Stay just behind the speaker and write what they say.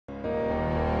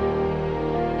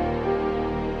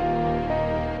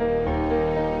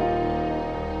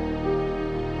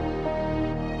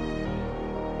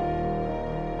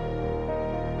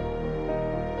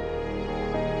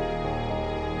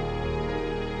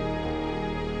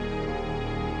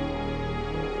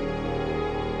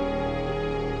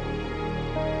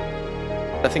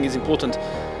think it's important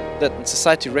that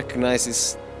society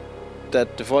recognizes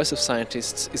that the voice of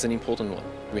scientists is an important one.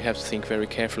 We have to think very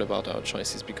carefully about our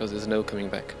choices because there's no coming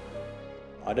back.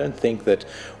 I don't think that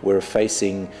we're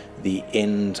facing the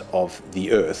end of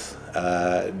the Earth,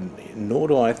 nor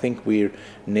do I think we're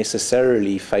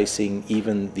necessarily facing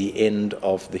even the end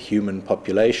of the human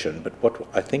population. But what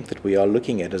I think that we are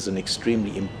looking at is an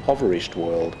extremely impoverished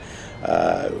world,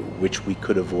 which we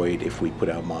could avoid if we put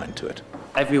our mind to it.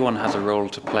 Everyone has a role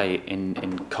to play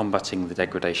in combating the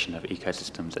degradation of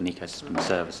ecosystems and ecosystem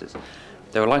services.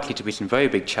 There are likely to be some very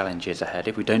big challenges ahead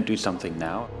if we don't do something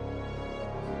now.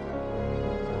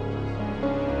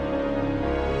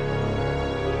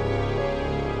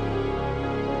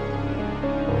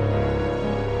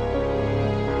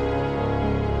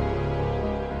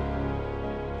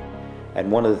 And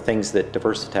one of the things that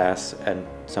Diversitas and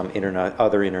some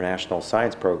other international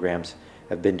science programs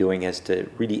have been doing is to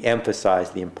really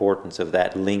emphasize the importance of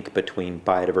that link between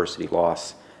biodiversity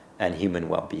loss and human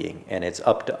well-being. And it's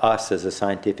up to us as a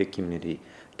scientific community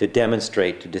to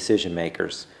demonstrate to decision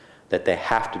makers that they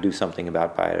have to do something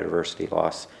about biodiversity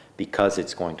loss because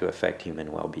it's going to affect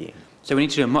human well-being. So we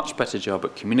need to do a much better job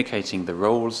at communicating the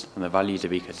roles and the values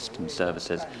of ecosystem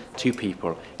services to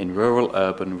people in rural,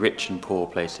 urban, rich and poor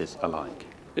places alike.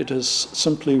 It is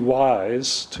simply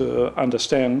wise to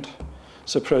understand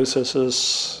the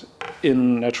processes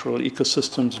in natural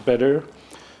ecosystems better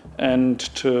and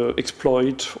to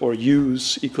exploit or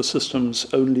use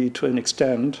ecosystems only to an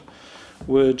extent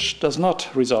which does not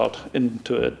result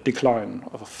into a decline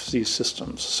of these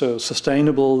systems. So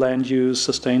sustainable land use,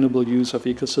 sustainable use of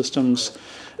ecosystems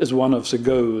is one of the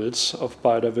goals of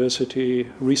biodiversity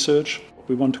research.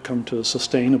 We want to come to a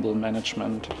sustainable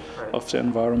management of the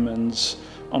environments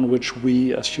on which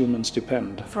we as humans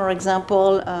depend. For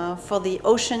example, for the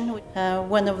ocean,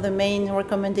 one of the main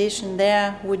recommendations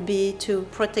there would be to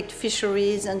protect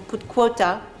fisheries and put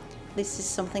quota. This is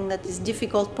something that is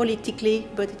difficult politically,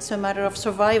 but it's a matter of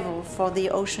survival for the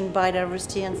ocean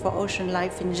biodiversity and for ocean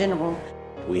life in general.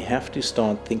 We have to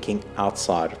start thinking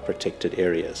outside of protected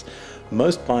areas.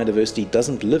 Most biodiversity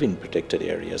doesn't live in protected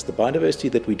areas. The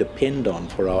biodiversity that we depend on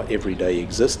for our everyday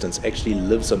existence actually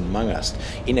lives among us,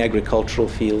 in agricultural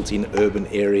fields, in urban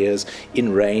areas,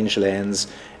 in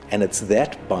rangelands, and it's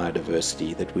that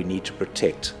biodiversity that we need to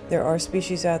protect. There are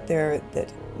species out there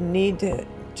that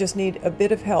just need a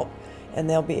bit of help, and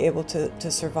they'll be able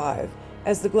to survive.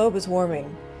 As the globe is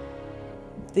warming,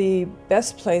 the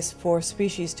best place for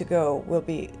species to go will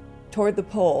be toward the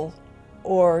pole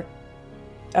or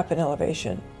up in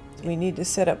elevation. We need to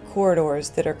set up corridors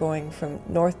that are going from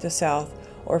north to south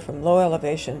or from low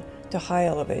elevation to high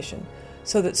elevation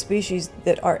so that species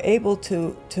that are able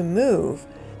to move,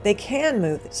 they can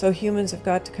move. So humans have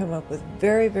got to come up with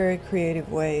very, very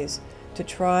creative ways to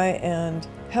try and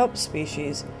help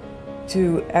species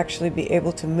to actually be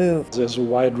able to move. There's a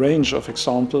wide range of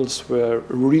examples where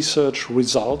research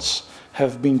results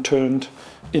have been turned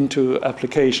into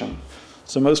application.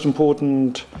 The most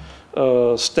important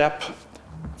step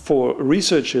for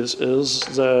researchers is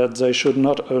that they should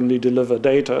not only deliver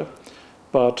data,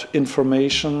 but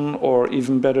information or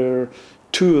even better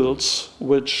tools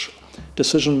which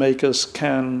decision makers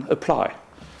can apply.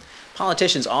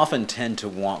 Politicians often tend to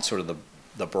want sort of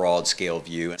the broad scale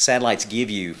view. Satellites give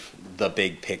you the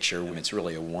big picture. It's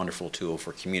really a wonderful tool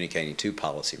for communicating to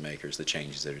policymakers the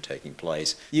changes that are taking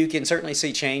place. You can certainly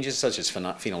see changes such as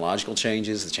phenological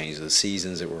changes, the changes of the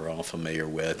seasons that we're all familiar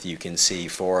with. You can see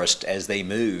forests as they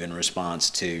move in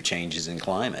response to changes in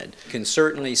climate. You can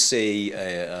certainly see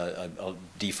a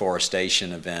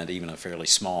deforestation event, even a fairly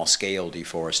small scale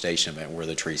deforestation event where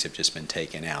the trees have just been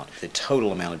taken out. The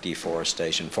total amount of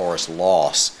deforestation, forest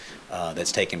loss,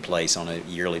 that's taking place on a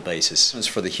yearly basis. As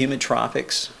for the humid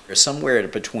tropics, there's somewhere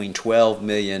between 12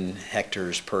 million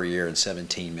hectares per year and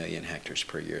 17 million hectares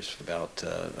per year. It's about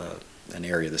an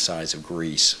area the size of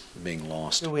Greece being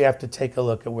lost. We have to take a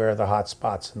look at where are the hot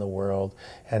spots in the world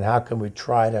and how can we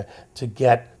try to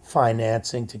get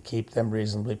financing to keep them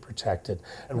reasonably protected.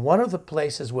 And one of the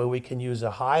places where we can use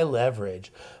a high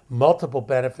leverage, multiple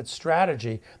benefit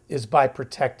strategy is by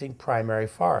protecting primary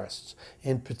forests,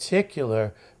 in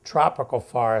particular tropical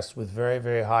forests with very,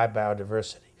 very high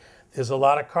biodiversity. There's a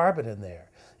lot of carbon in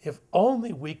there. If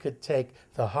only we could take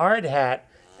the hard hat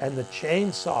and the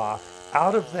chainsaw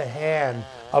out of the hand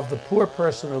of the poor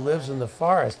person who lives in the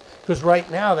forest, because right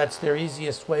now that's their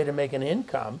easiest way to make an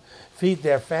income, feed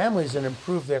their families and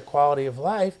improve their quality of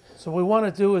life. So what we want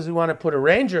to do is we want to put a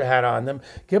ranger hat on them,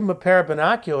 give them a pair of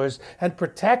binoculars and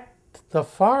protect the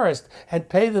forest and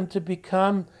pay them to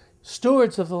become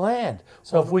stewards of the land.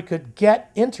 So if we could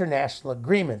get international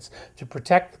agreements to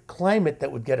protect the climate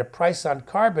that would get a price on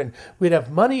carbon, we'd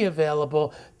have money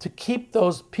available to keep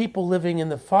those people living in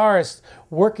the forest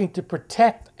working to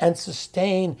protect and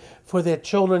sustain for their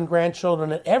children,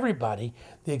 grandchildren, and everybody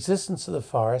the existence of the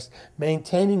forest,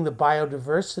 maintaining the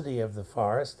biodiversity of the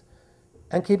forest,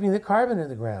 and keeping the carbon in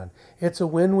the ground. It's a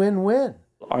win-win-win.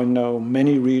 I know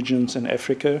many regions in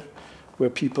Africa where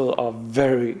people are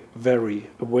very, very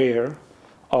aware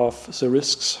of the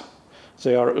risks.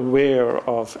 They are aware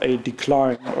of a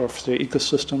decline of their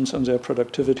ecosystems and their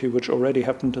productivity, which already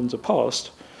happened in the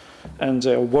past, and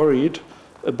they are worried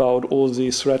about all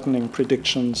these threatening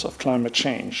predictions of climate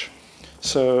change.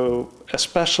 So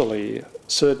especially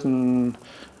certain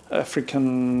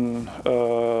African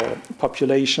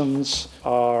populations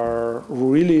are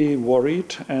really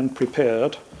worried and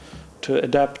prepared to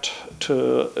adapt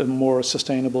to a more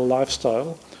sustainable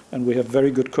lifestyle. And we have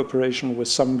very good cooperation with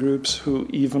some groups who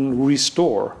even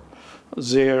restore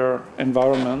their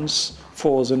environments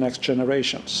for the next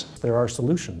generations. There are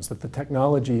solutions, that the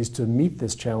technologies to meet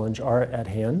this challenge are at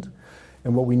hand.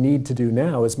 And what we need to do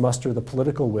now is muster the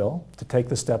political will to take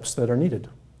the steps that are needed.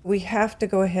 We have to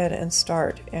go ahead and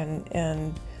start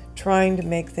and trying to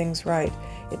make things right.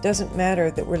 It doesn't matter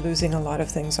that we're losing a lot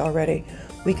of things already.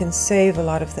 We can save a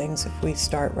lot of things if we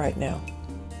start right now.